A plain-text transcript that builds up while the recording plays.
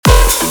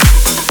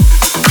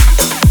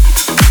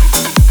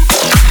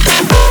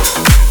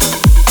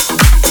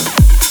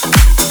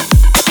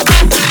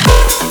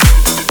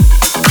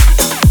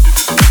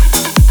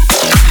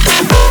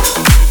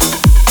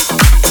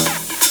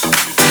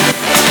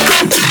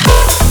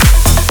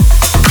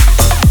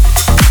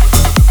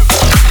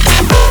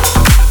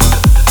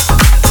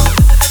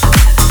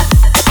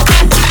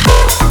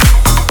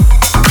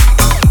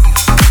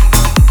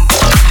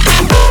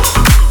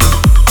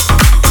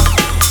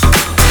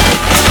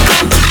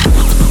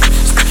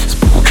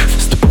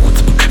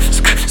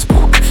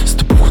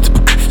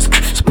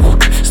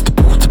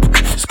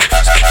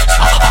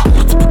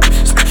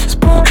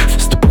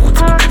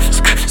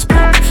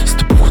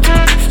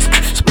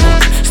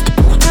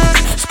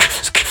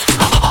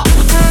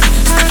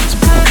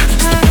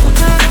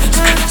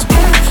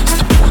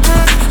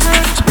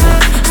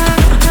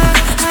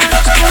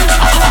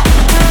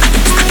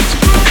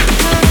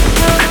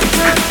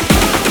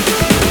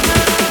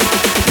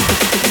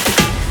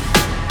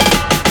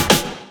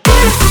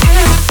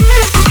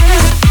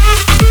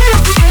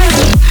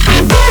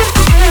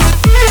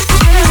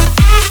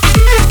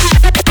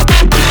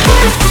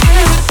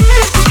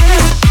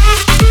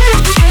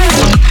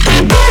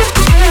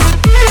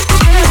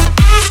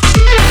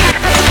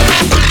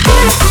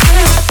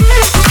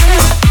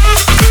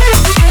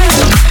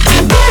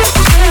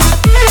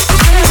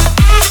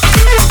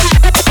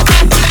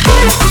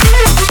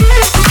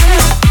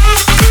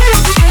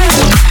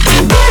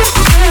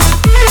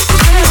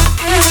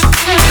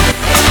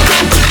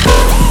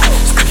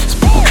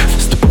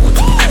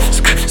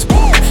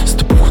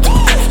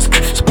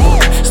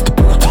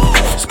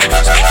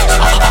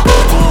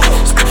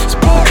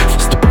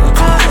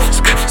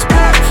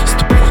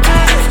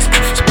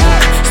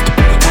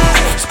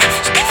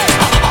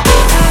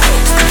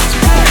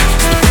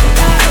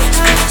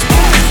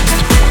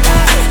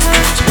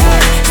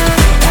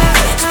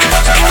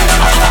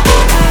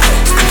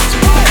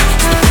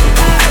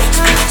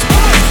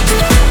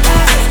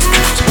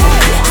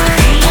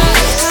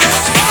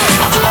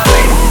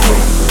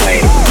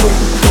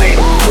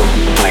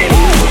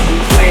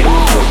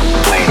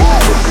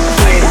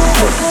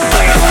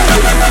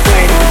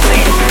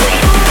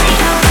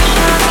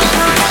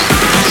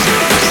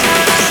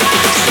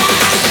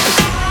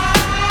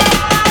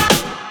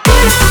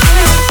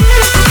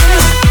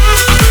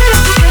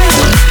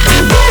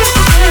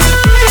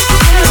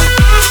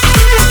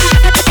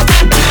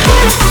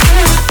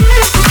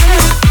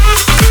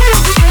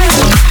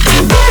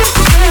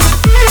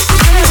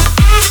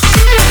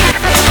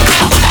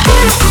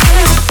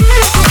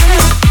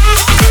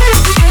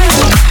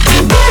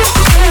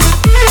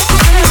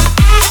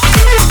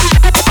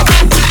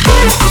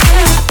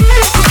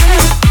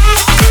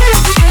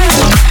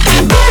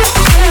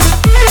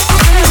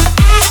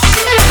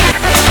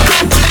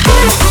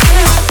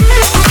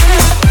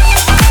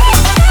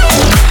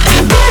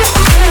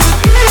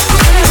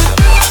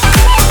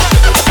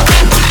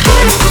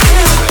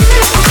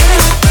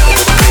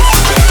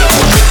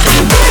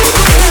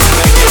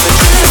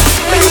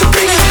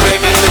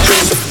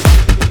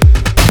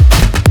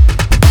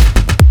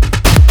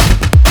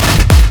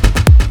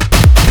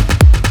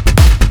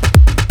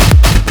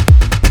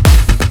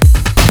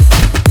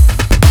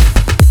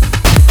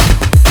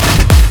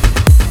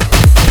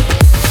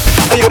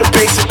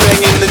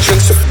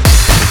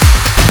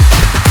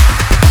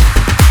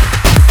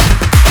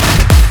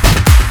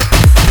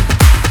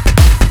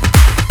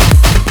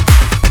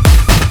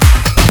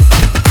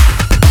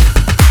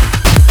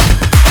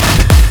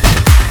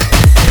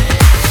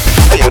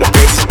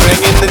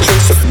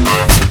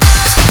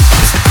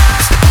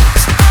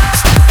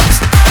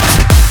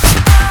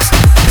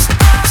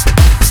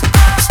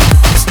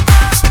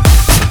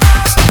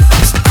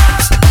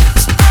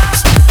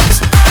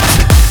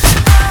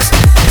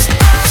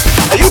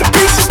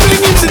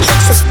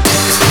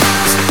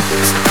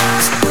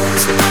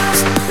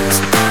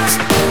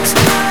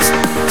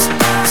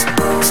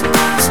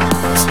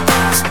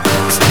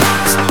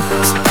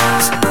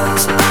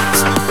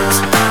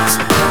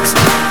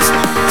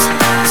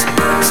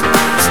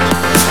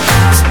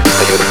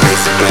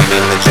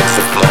banging, the drinks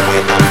are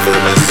flowing, I'm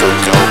feeling so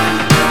dope.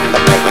 A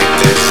night like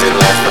this, it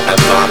lasts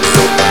forever, I'm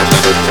so bad,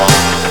 let it roll.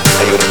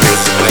 I hear the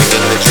bass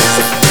banging, the drinks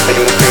are, I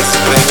hear the bass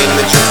banging,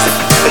 the drinks are,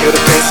 I hear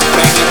the bass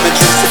banging, the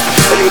drinks are,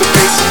 I hear the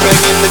bass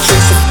banging, the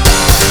drinks are.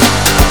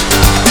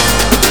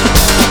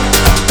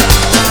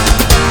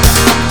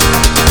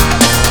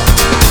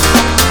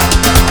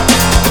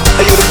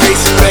 I hear the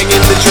bass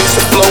banging, the drinks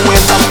are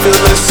flowing, I'm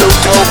feeling so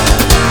dope.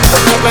 A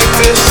night like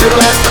this, it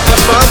lasts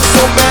forever, I'm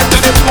so mad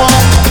that it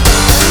won't.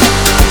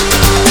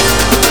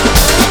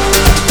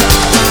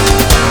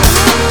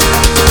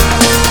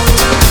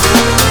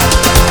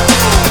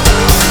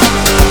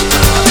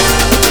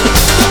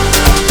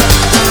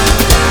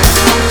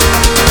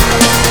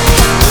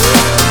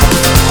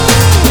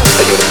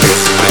 I hear the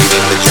bass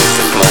banging, the drinks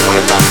are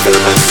flowing, I'm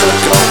feeling so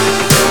dope.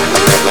 A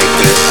night like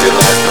this, it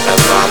lasts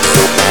forever, I'm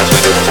so mad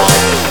that it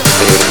won't.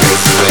 I hear the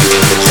bass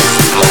banging, the drinks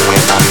are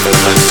flowing, I'm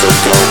feeling so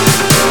dope.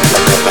 A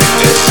night like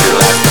this, it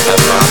lasts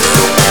forever, I'm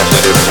so mad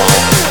that it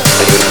won't.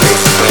 I hear the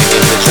bass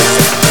banging, the drinks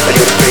are, I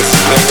hear the bass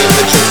banging,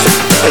 the drinks are,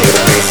 I hear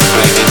the bass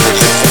banging, the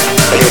drinks are,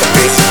 I hear the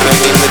bass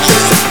banging, the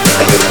drinks are,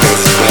 I hear the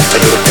bass bang,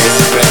 I hear the bass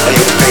bang, I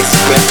hear the bass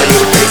bang, I hear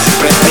the bass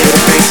bang, I hear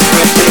the bass bang,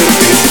 I hear the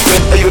bass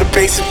bang, I hear the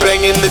bass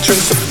banging, the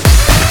drinks are.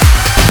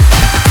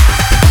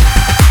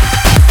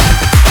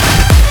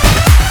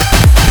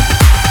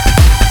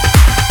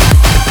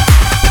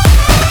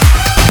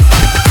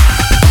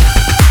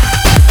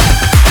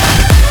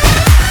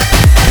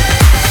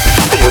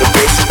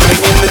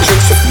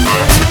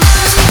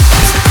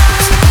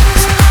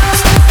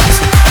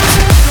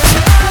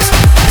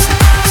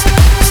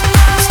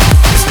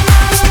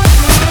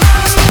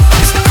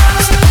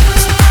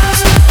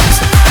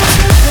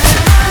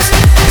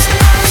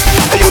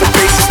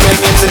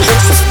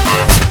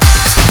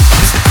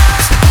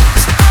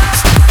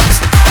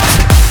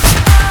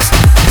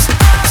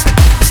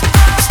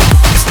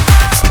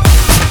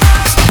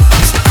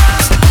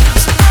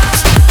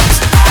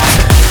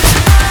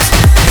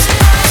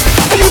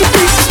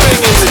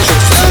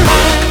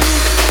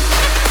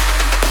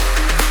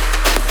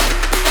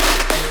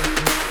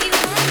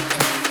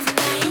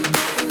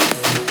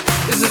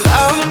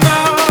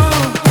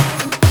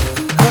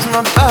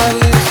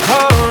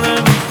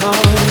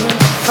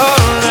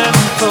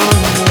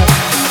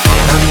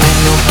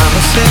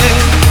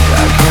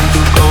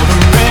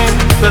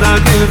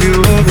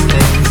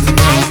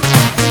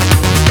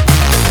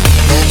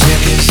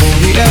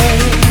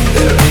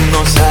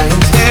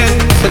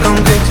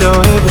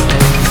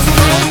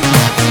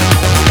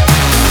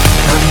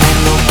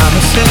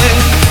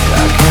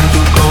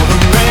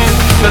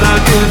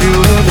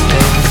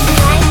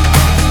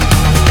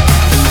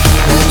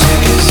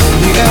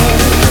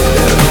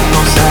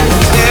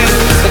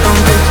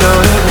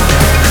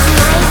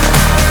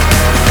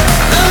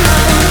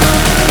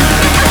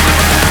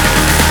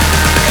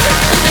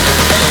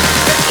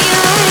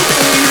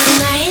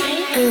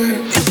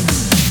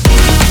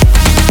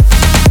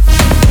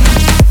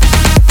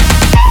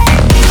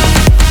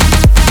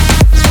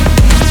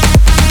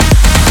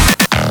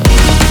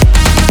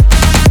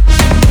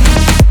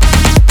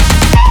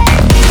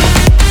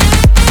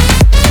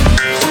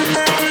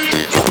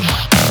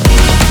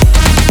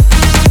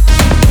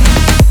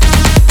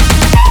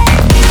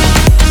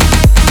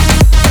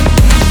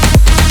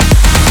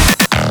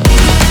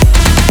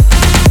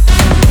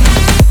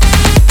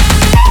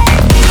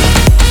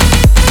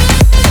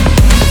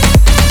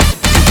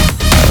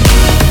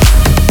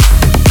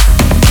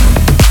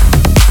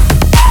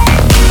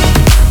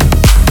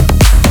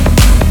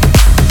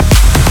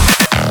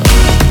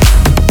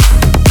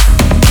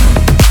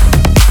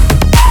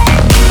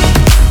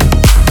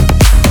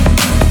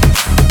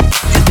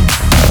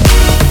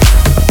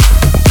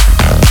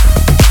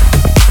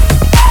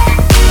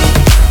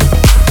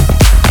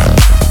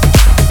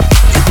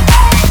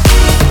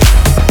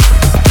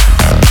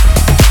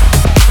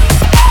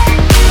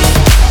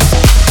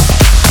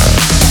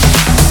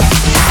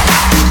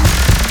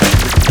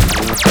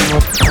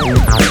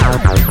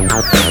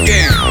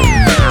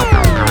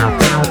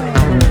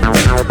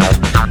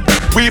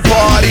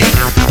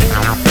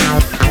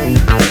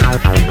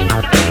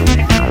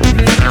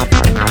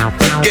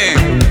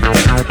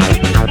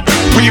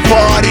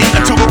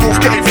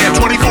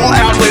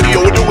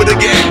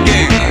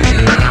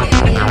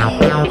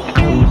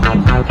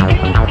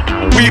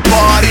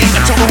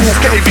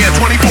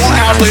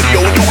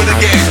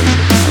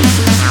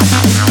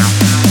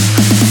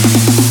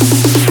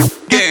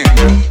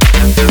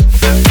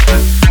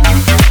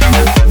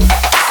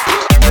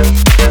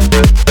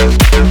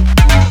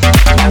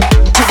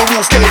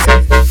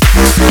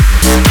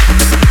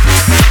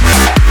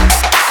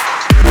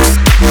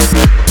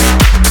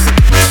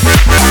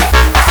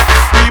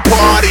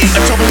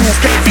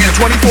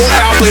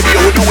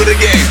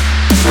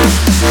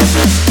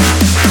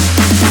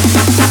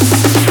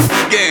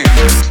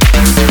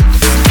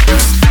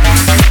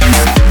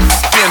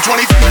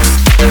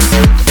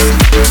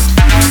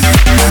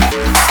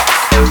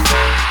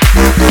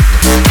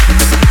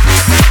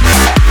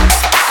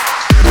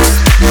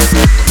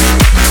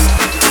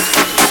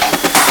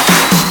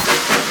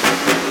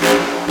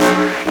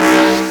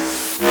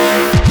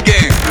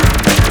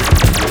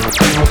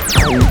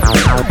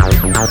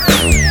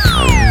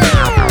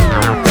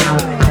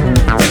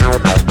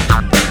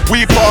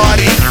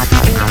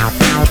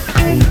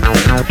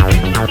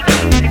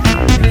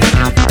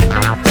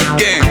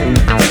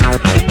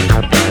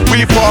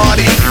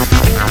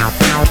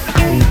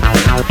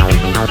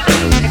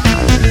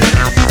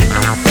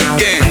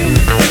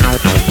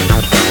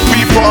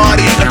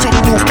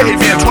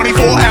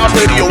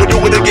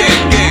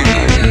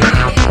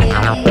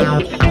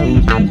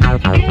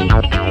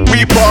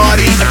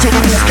 party until the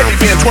roof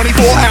cave in.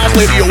 24 hours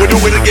later, yo, we do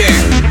it again.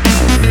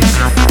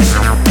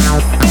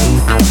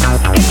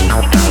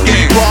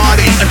 Gang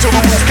party until the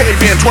roof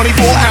cave in.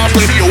 24 hours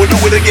later, yo, we do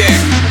it again.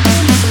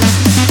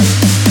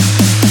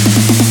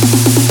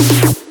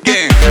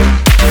 Gang.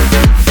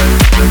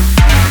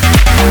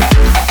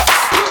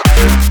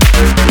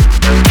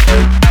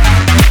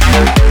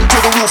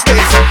 Till the roof cave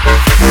in.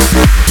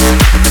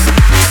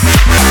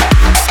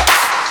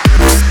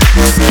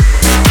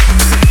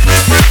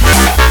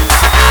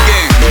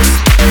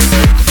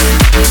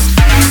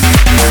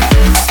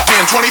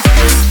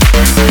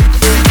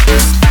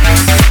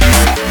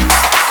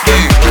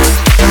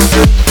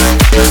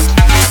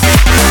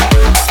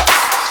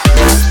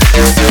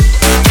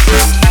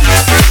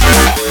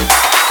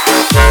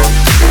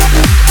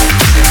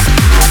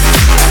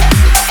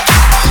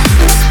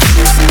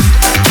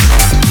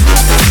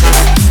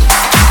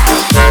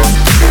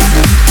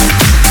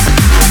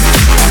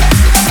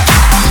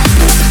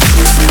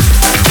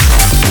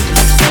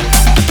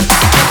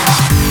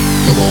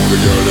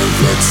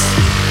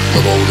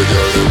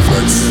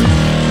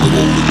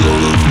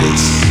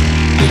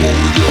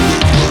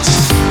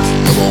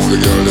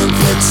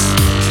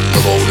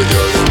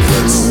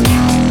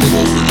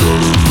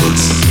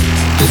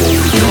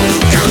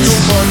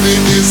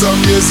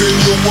 Amazing,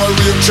 you a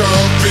real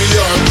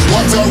champion.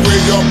 What a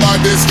way your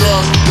body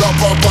strong. La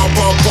pa pa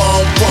pa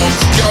pam pam.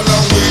 Girl,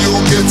 and where you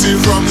get it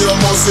from? You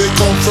must say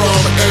come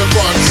from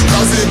heaven.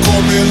 Cause it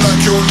coming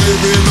like you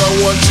live in a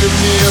one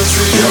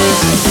gymnasium.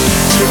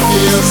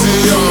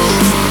 Gymnasium.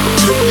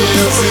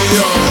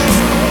 Gymnasium.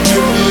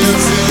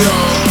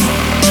 Gymnasium.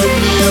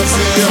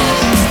 Gymnasium.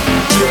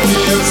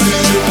 Gymnasium.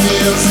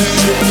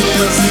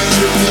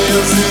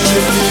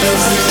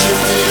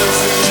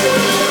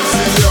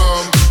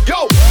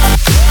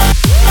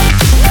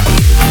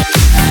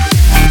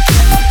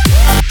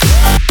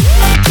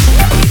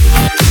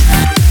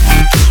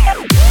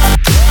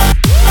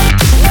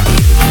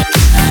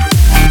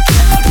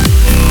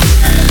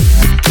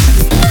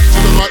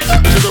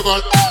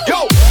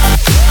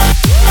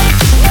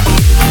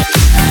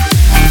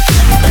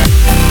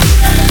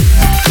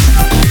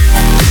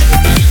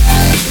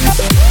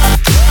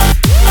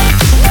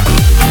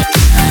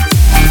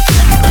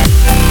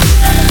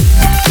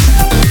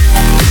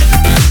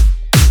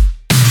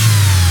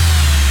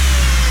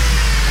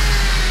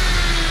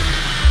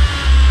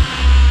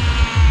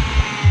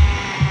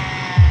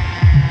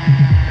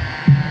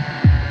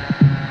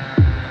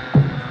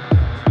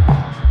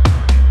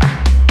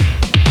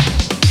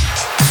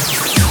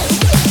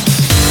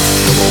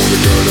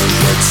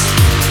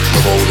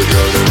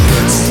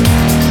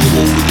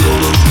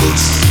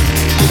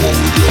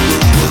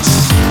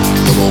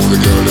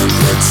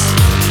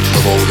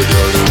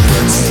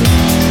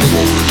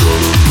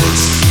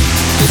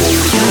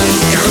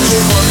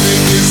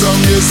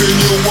 Amazing,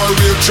 you a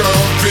real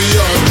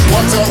champion.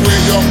 What a way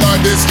your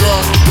body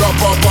strong. La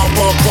pa pa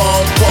pa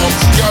pam pam.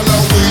 Girl,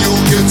 and where you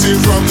get it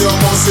from? You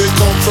must say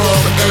come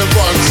from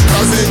heaven.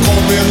 Cause it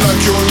coming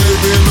like you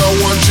live in a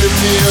one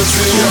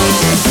gymnasium.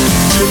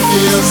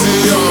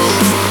 Gymnasium.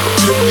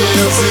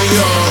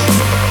 Gymnasium.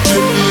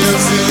 Gymnasium.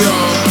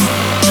 Gymnasium.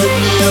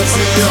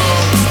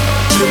 Gymnasium.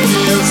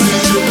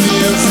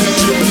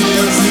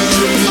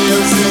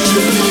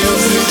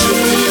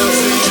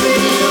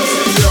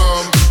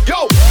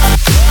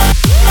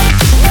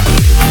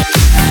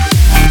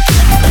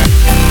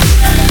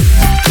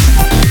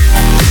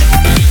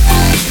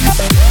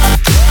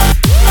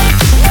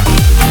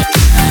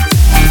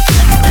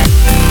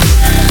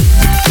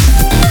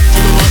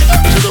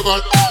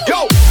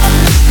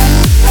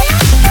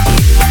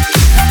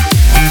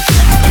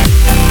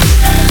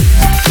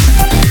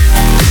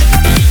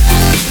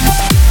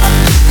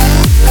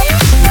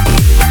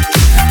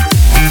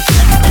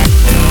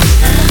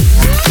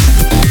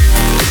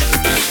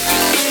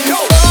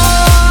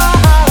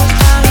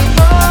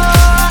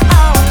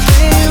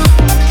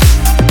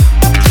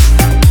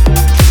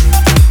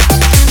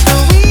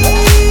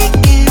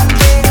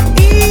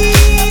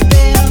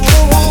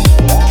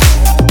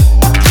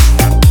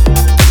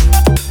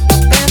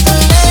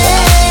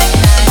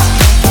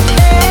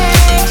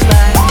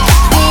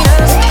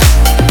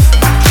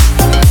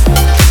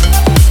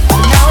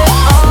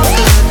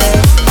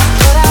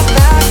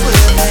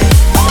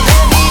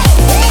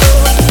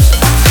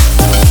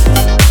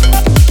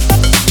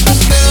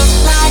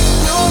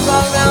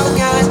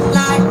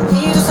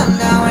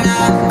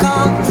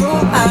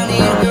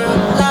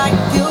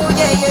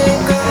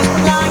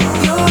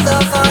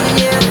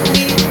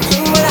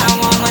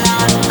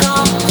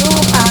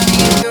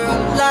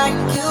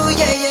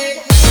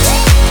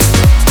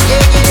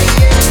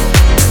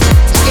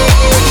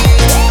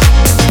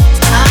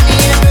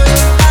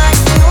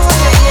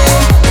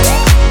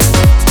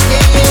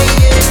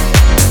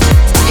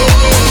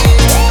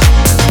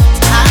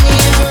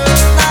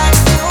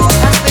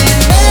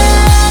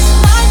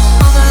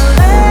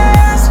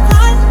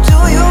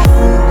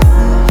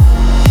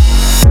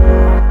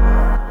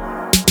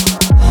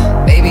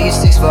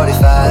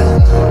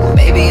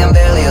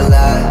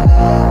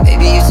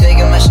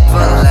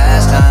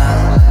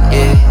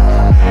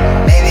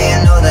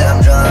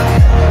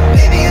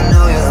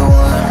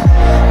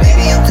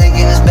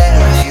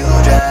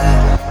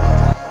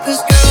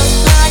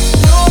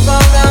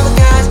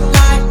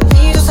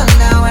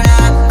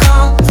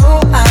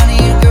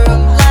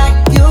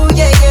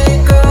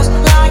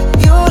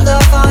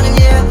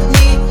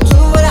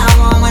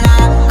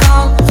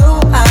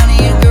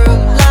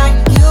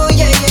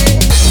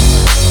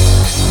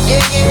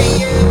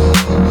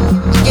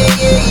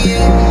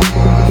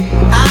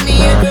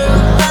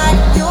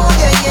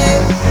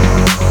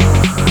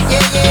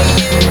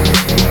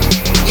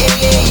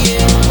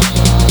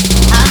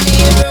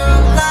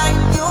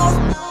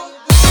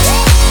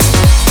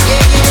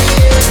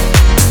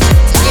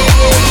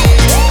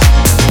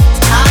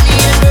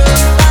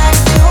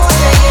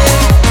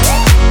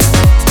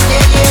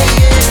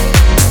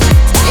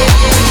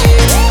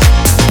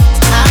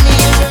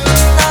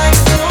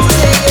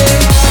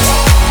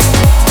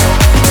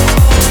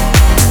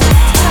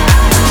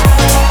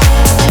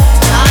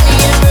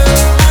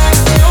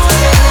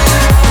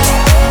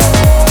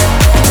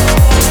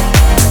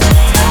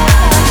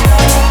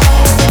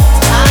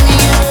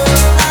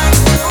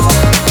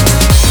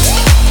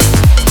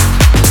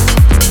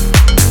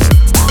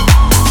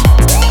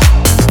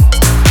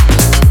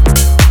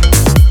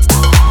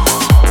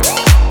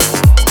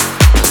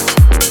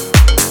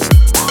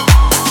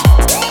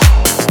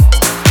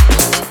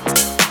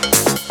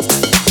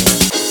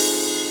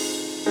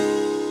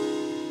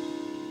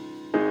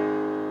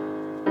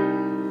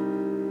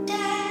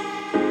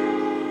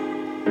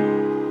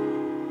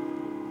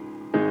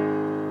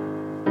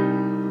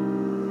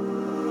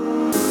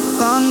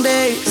 Long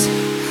days,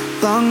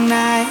 long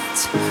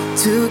nights,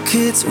 two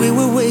kids, we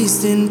were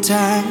wasting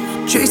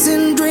time,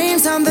 chasing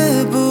dreams on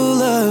the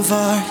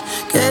boulevard,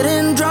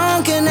 getting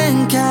drunk and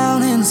then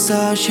counting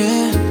stars.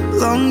 Yeah,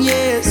 long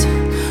years,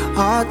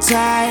 hard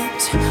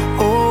times,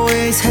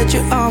 always had you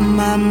on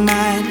my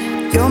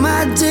mind. You're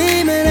my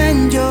demon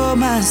and you're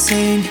my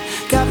saint,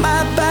 got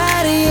my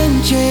body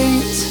in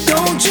chains.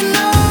 Don't you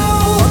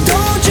know,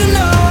 don't you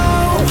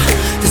know,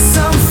 there's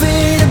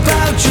something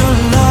about your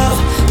love,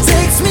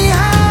 takes me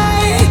high,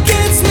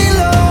 gets me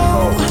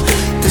low.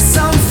 There's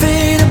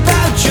something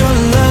about your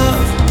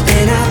love,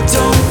 and I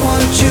don't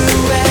want you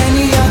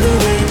any other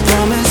way.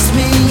 Promise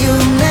me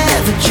you'll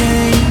never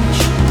change.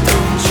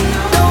 Don't you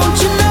know, don't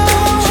you know,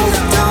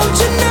 don't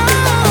you know,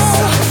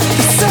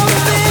 there's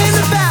something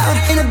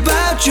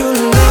about your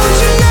love.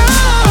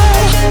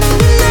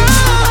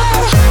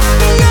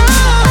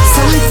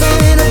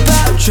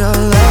 Your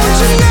love.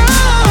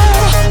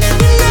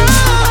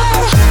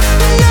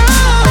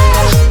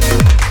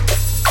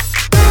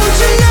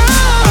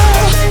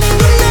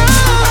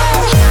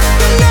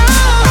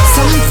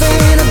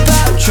 Something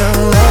about your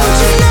love.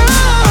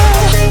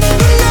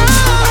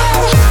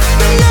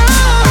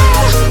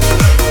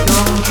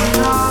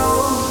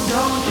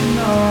 Don't you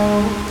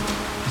know,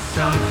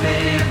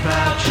 something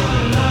about your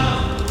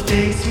love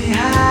takes me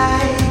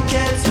high,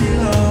 gets me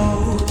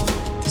low.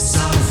 There's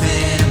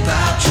something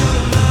about your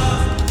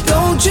love.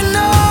 Don't you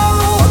know,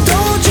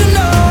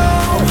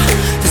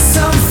 there's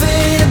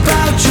something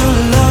about your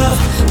love,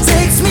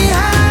 takes me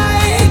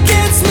high,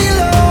 gets me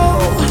low.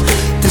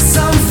 There's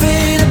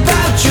something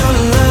about your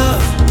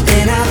love,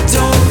 and I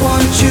don't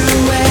want you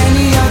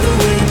any other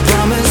way.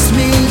 Promise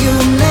me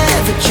you'll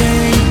never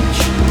change.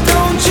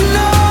 Don't you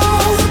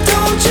know,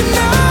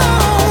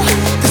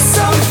 there's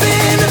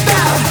something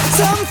about your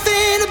love.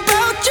 Something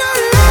about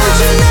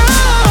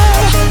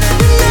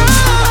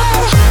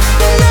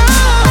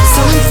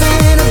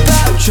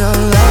your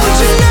love.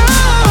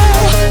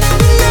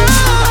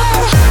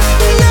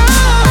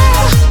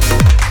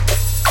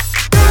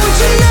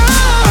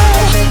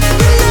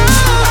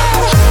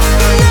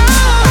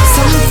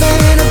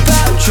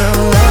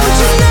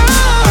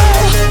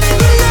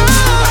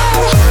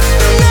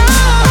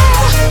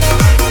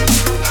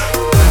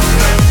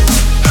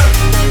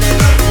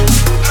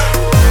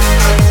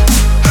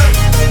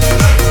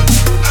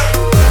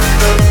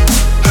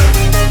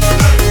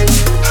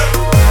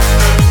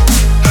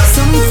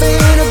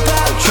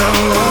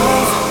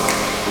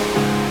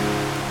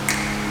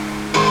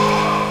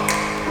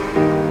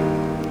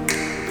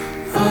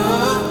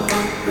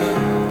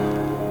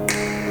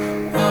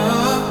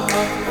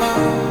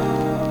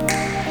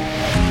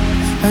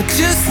 I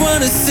just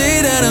wanna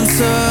say that I'm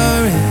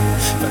sorry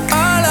for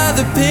all of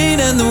the pain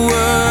and the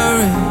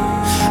worry.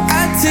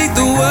 I take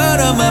the world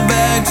on my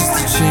back just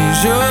to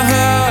change your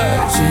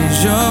heart,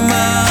 change your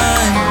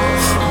mind.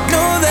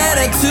 Know that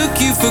I took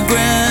you for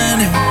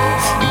granted,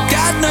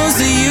 God knows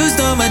I used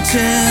all my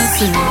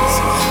chances.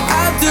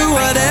 I'll do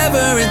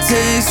whatever it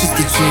takes just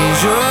to change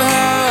your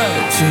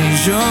heart,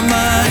 change your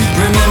mind.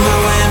 Remember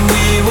when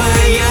we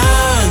were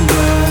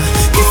younger,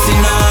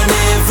 kissing on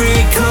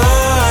every corner.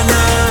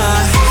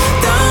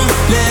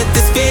 Let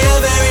this be your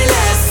very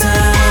last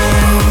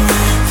time.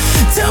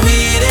 Tell me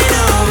it ain't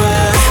over.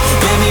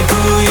 Let me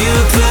pull you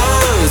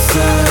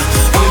closer,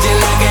 hold you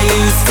like I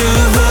used to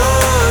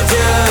hold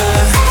you.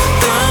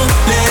 Don't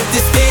let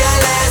this be our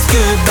last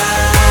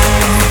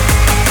goodbye.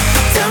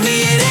 Tell me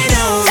it ain't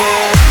over.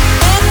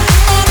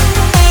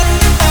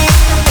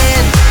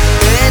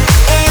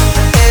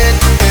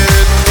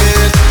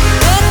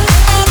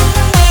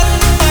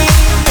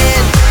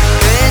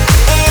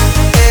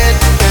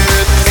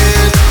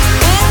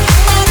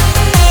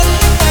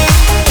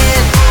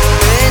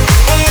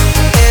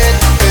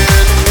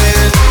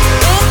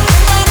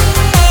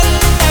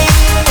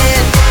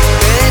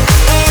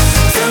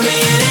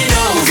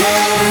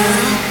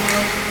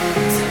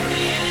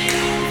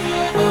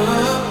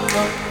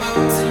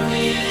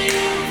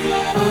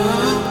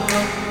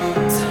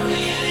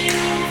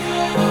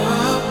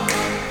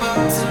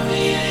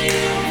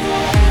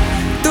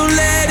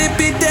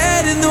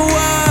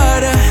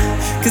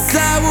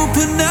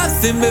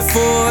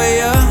 Before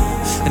you,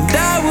 and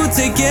I will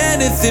take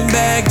anything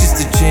back just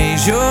to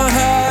change your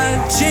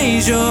heart,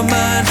 change your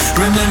mind.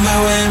 Remember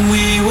when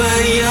we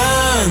were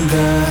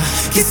younger,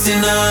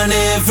 kissing on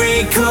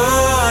every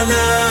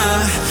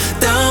corner.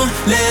 Don't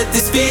let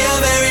this be our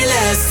very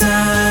last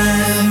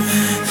time.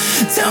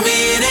 Tell me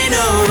it ain't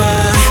over.